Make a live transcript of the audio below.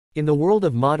In the world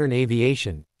of modern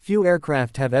aviation, few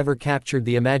aircraft have ever captured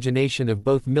the imagination of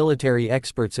both military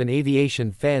experts and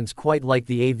aviation fans quite like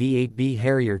the AV-8B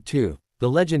Harrier II, the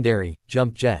legendary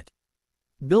jump jet.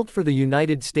 Built for the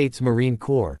United States Marine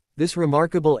Corps, this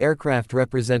remarkable aircraft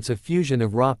represents a fusion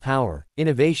of raw power,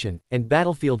 innovation, and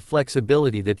battlefield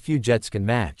flexibility that few jets can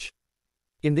match.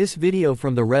 In this video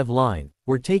from the Rev Line,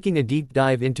 we're taking a deep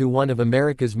dive into one of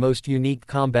America's most unique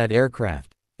combat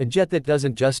aircraft, a jet that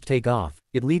doesn't just take off,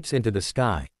 it leaps into the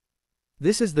sky.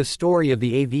 This is the story of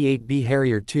the AV-8B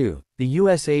Harrier II, the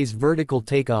USA's vertical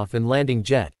takeoff and landing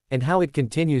jet, and how it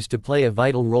continues to play a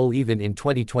vital role even in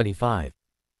 2025.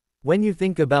 When you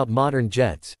think about modern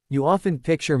jets, you often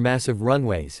picture massive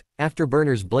runways,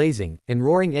 afterburners blazing, and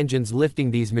roaring engines lifting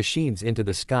these machines into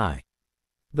the sky.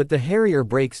 But the Harrier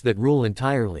breaks that rule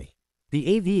entirely.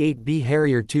 The AV-8B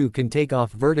Harrier II can take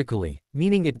off vertically,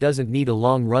 meaning it doesn't need a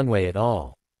long runway at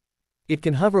all. It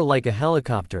can hover like a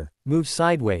helicopter, move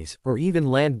sideways, or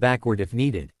even land backward if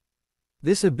needed.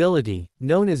 This ability,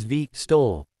 known as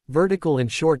VTOL, vertical and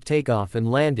short takeoff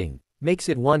and landing, makes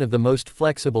it one of the most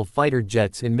flexible fighter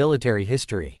jets in military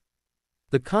history.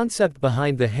 The concept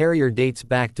behind the Harrier dates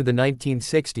back to the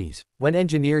 1960s, when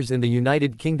engineers in the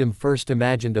United Kingdom first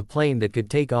imagined a plane that could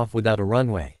take off without a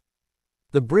runway.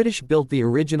 The British built the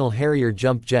original Harrier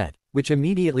Jump Jet, which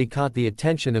immediately caught the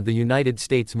attention of the United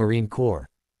States Marine Corps.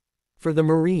 For the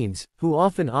Marines, who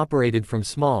often operated from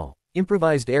small,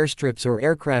 improvised airstrips or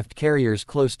aircraft carriers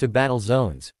close to battle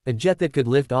zones, a jet that could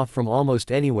lift off from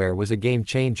almost anywhere was a game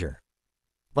changer.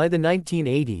 By the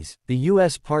 1980s, the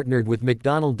U.S. partnered with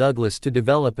McDonnell Douglas to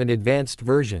develop an advanced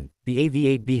version, the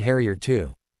AV-8B Harrier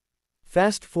II.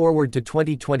 Fast forward to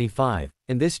 2025,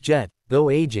 and this jet, though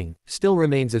aging, still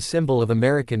remains a symbol of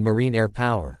American marine air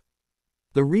power.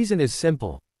 The reason is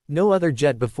simple. No other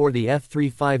jet before the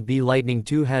F-35B Lightning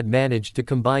II had managed to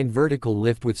combine vertical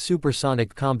lift with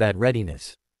supersonic combat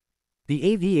readiness.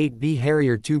 The AV-8B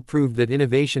Harrier II proved that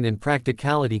innovation and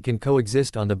practicality can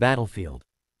coexist on the battlefield.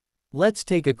 Let's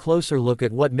take a closer look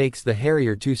at what makes the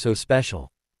Harrier II so special.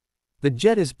 The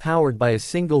jet is powered by a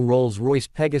single Rolls-Royce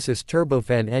Pegasus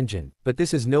turbofan engine, but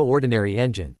this is no ordinary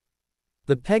engine.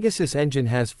 The Pegasus engine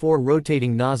has 4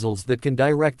 rotating nozzles that can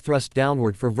direct thrust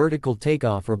downward for vertical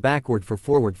takeoff or backward for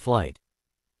forward flight.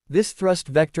 This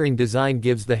thrust vectoring design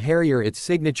gives the Harrier its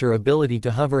signature ability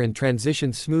to hover and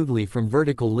transition smoothly from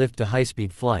vertical lift to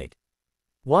high-speed flight.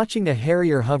 Watching a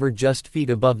Harrier hover just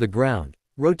feet above the ground,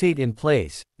 rotate in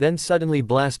place, then suddenly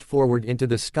blast forward into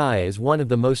the sky is one of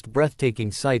the most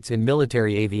breathtaking sights in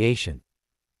military aviation.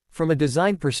 From a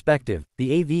design perspective,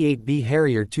 the AV-8B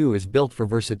Harrier II is built for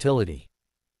versatility.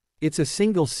 It's a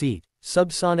single-seat,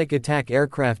 subsonic attack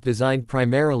aircraft designed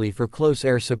primarily for close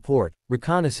air support,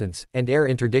 reconnaissance, and air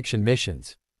interdiction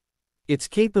missions. It's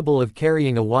capable of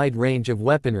carrying a wide range of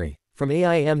weaponry, from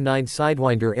AIM-9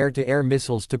 Sidewinder air-to-air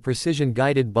missiles to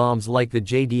precision-guided bombs like the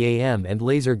JDAM and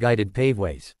laser-guided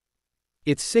paveways.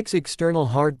 Its 6 external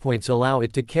hardpoints allow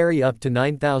it to carry up to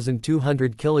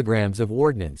 9,200 kilograms of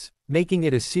ordnance, making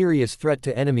it a serious threat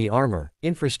to enemy armor,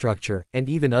 infrastructure, and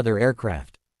even other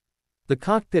aircraft. The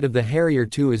cockpit of the Harrier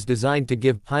II is designed to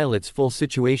give pilots full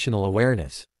situational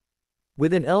awareness.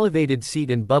 With an elevated seat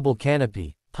and bubble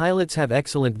canopy, pilots have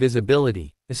excellent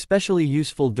visibility, especially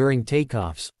useful during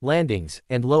takeoffs, landings,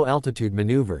 and low-altitude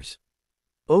maneuvers.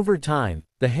 Over time,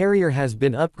 the Harrier has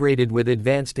been upgraded with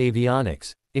advanced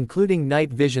avionics, including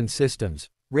night vision systems,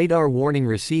 radar warning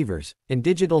receivers, and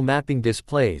digital mapping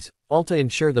displays, all to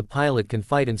ensure the pilot can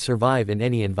fight and survive in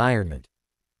any environment.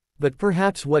 But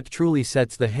perhaps what truly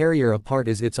sets the Harrier apart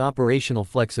is its operational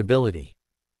flexibility.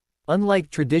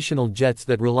 Unlike traditional jets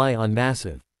that rely on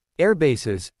massive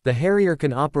airbases, the Harrier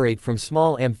can operate from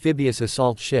small amphibious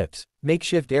assault ships,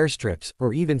 makeshift airstrips,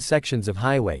 or even sections of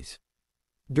highways.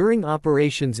 During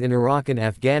operations in Iraq and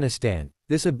Afghanistan,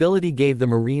 this ability gave the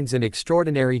Marines an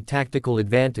extraordinary tactical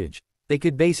advantage. They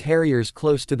could base Harriers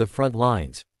close to the front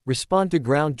lines, respond to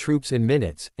ground troops in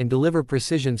minutes, and deliver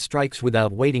precision strikes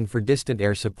without waiting for distant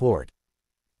air support.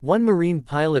 One Marine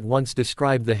pilot once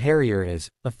described the Harrier as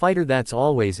a fighter that's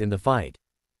always in the fight.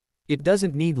 It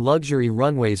doesn't need luxury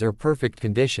runways or perfect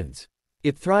conditions.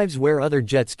 It thrives where other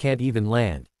jets can't even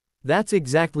land. That's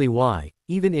exactly why,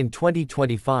 even in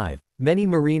 2025, many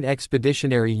Marine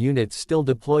expeditionary units still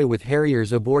deploy with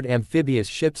Harriers aboard amphibious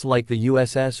ships like the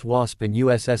USS Wasp and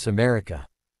USS America.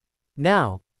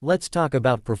 Now, let's talk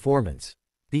about performance.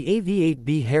 The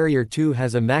AV-8B Harrier II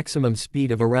has a maximum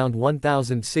speed of around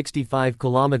 1,065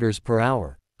 km per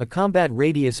hour, a combat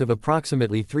radius of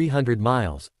approximately 300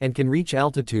 miles, and can reach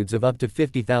altitudes of up to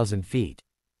 50,000 feet.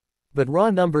 But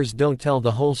raw numbers don't tell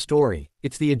the whole story,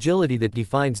 it's the agility that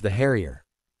defines the Harrier.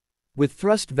 With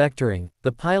thrust vectoring,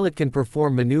 the pilot can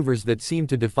perform maneuvers that seem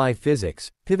to defy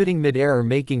physics, pivoting mid-air or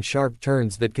making sharp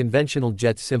turns that conventional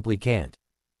jets simply can't.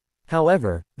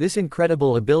 However, this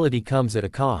incredible ability comes at a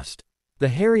cost. The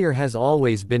Harrier has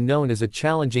always been known as a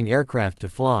challenging aircraft to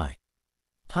fly.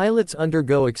 Pilots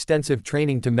undergo extensive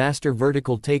training to master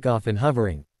vertical takeoff and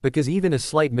hovering, because even a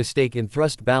slight mistake in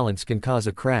thrust balance can cause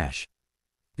a crash.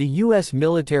 The U.S.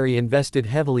 military invested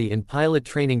heavily in pilot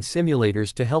training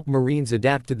simulators to help Marines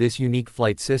adapt to this unique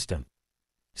flight system.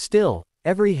 Still,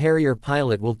 every Harrier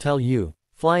pilot will tell you,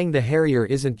 flying the Harrier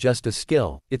isn't just a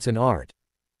skill, it's an art.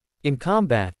 In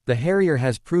combat, the Harrier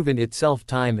has proven itself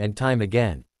time and time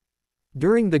again.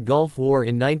 During the Gulf War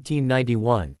in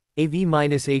 1991,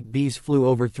 AV-8Bs flew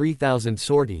over 3,000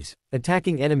 sorties,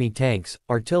 attacking enemy tanks,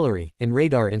 artillery, and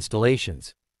radar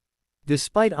installations.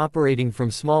 Despite operating from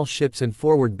small ships and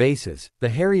forward bases, the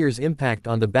Harrier's impact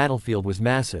on the battlefield was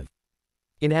massive.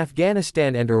 In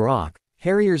Afghanistan and Iraq,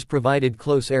 Harriers provided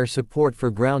close air support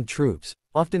for ground troops,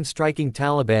 often striking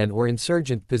Taliban or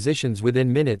insurgent positions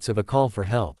within minutes of a call for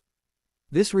help.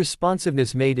 This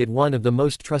responsiveness made it one of the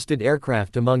most trusted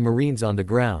aircraft among Marines on the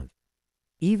ground.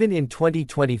 Even in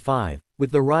 2025,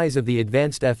 with the rise of the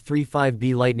advanced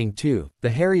F-35B Lightning II, the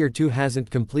Harrier II hasn't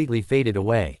completely faded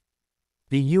away.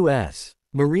 The U.S.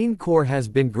 Marine Corps has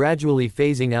been gradually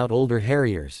phasing out older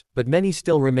Harriers, but many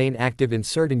still remain active in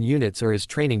certain units or as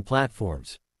training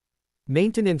platforms.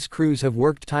 Maintenance crews have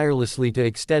worked tirelessly to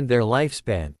extend their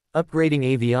lifespan, upgrading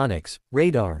avionics,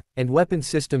 radar, and weapon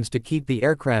systems to keep the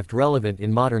aircraft relevant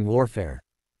in modern warfare.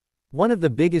 One of the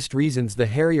biggest reasons the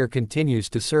Harrier continues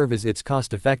to serve is its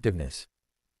cost-effectiveness.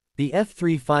 The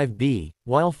F-35B,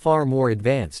 while far more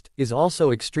advanced, is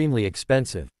also extremely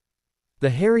expensive. The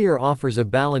Harrier offers a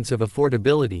balance of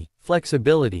affordability,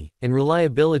 flexibility, and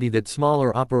reliability that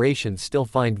smaller operations still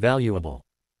find valuable.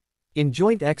 In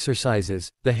joint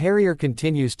exercises, the Harrier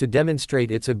continues to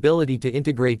demonstrate its ability to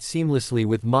integrate seamlessly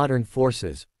with modern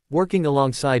forces, working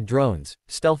alongside drones,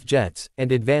 stealth jets,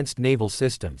 and advanced naval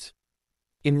systems.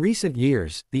 In recent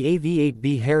years, the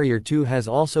AV-8B Harrier II has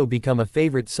also become a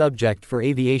favorite subject for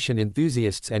aviation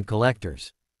enthusiasts and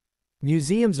collectors.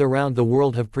 Museums around the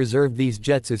world have preserved these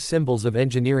jets as symbols of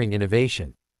engineering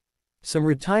innovation. Some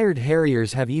retired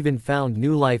Harriers have even found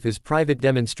new life as private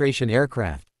demonstration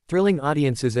aircraft, thrilling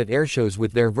audiences at airshows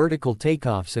with their vertical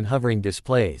takeoffs and hovering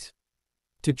displays.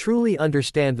 To truly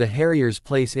understand the Harrier's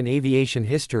place in aviation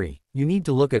history, you need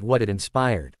to look at what it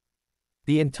inspired.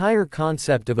 The entire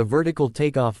concept of a vertical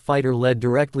takeoff fighter led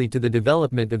directly to the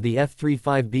development of the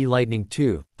F-35B Lightning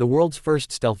II, the world's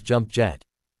first stealth jump jet.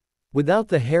 Without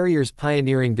the Harrier's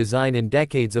pioneering design and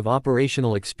decades of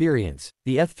operational experience,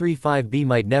 the F-35B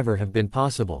might never have been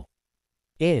possible.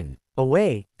 In a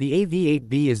way, the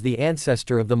AV-8B is the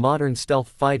ancestor of the modern stealth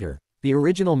fighter, the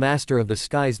original master of the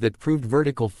skies that proved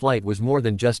vertical flight was more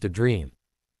than just a dream.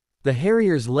 The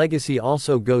Harrier's legacy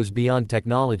also goes beyond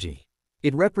technology.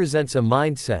 It represents a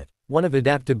mindset, one of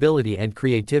adaptability and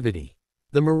creativity.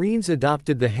 The Marines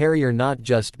adopted the Harrier not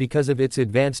just because of its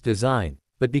advanced design,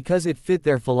 but because it fit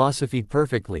their philosophy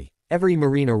perfectly: every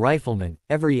Marine a rifleman,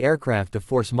 every aircraft a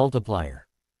force multiplier.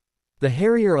 The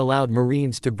Harrier allowed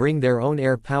Marines to bring their own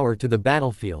air power to the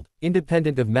battlefield,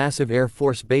 independent of massive Air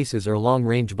Force bases or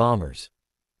long-range bombers.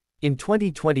 In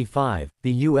 2025,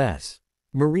 the U.S.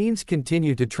 Marines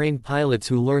continue to train pilots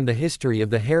who learn the history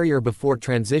of the Harrier before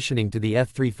transitioning to the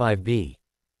F-35B.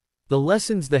 The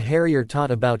lessons the Harrier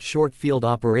taught about short-field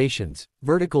operations,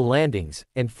 vertical landings,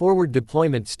 and forward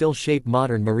deployment still shape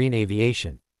modern marine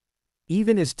aviation.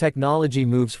 Even as technology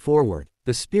moves forward,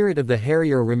 the spirit of the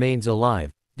Harrier remains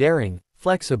alive, daring,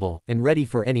 flexible, and ready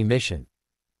for any mission.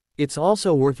 It's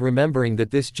also worth remembering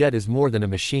that this jet is more than a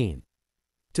machine.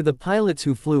 To the pilots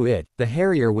who flew it, the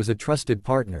Harrier was a trusted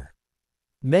partner.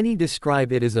 Many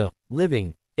describe it as a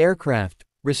living aircraft,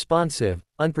 responsive,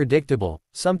 unpredictable,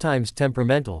 sometimes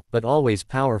temperamental, but always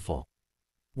powerful.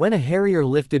 When a Harrier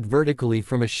lifted vertically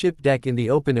from a ship deck in the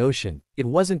open ocean, it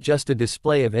wasn't just a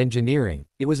display of engineering,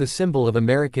 it was a symbol of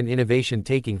American innovation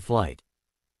taking flight.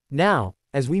 Now,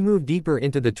 as we move deeper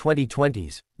into the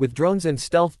 2020s, with drones and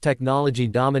stealth technology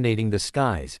dominating the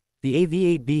skies, the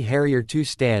AV-8B Harrier II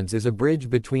stands as a bridge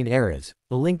between eras,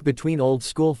 a link between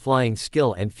old-school flying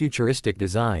skill and futuristic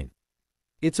design.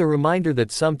 It's a reminder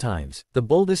that sometimes, the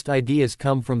boldest ideas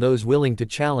come from those willing to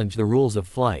challenge the rules of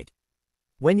flight.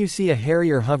 When you see a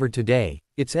Harrier hover today,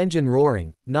 its engine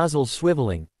roaring, nozzles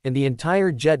swiveling, and the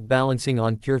entire jet balancing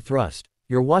on pure thrust,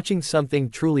 you're watching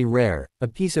something truly rare, a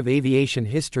piece of aviation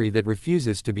history that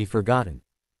refuses to be forgotten.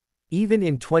 Even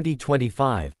in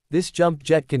 2025, this jump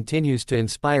jet continues to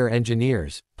inspire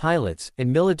engineers, pilots,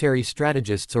 and military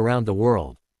strategists around the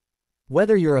world.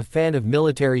 Whether you're a fan of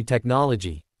military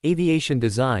technology, aviation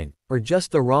design, or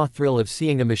just the raw thrill of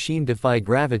seeing a machine defy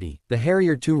gravity, the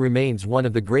Harrier II remains one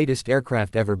of the greatest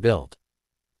aircraft ever built.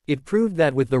 It proved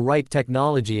that with the right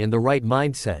technology and the right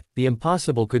mindset, the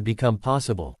impossible could become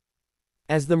possible.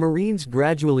 As the Marines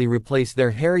gradually replace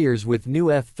their Harriers with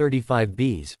new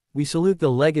F-35Bs, we salute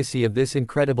the legacy of this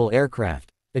incredible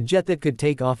aircraft, a jet that could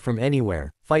take off from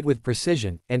anywhere, fight with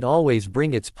precision, and always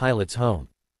bring its pilots home.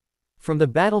 From the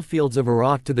battlefields of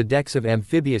Iraq to the decks of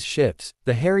amphibious ships,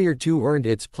 the Harrier II earned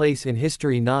its place in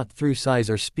history not through size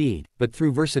or speed, but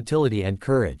through versatility and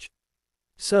courage.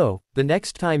 So, the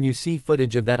next time you see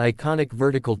footage of that iconic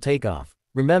vertical takeoff,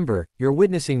 remember, you're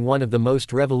witnessing one of the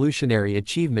most revolutionary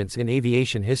achievements in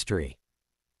aviation history.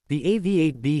 The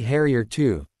AV-8B Harrier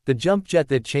II, the jump jet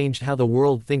that changed how the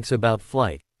world thinks about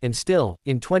flight, and still,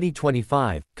 in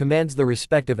 2025, commands the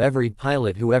respect of every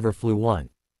pilot who ever flew one.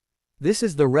 This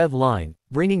is the Rev Line,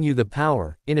 bringing you the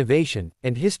power, innovation,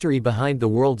 and history behind the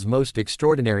world's most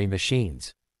extraordinary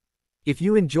machines. If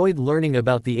you enjoyed learning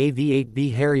about the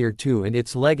AV-8B Harrier II and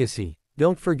its legacy,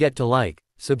 don't forget to like,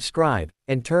 subscribe,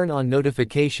 and turn on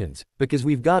notifications, because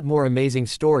we've got more amazing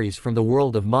stories from the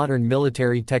world of modern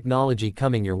military technology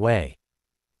coming your way.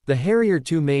 The Harrier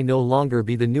II may no longer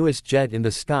be the newest jet in the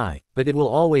sky, but it will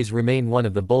always remain one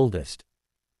of the boldest.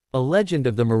 A legend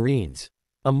of the Marines.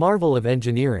 A marvel of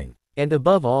engineering. And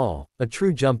above all, a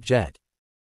true jump jet.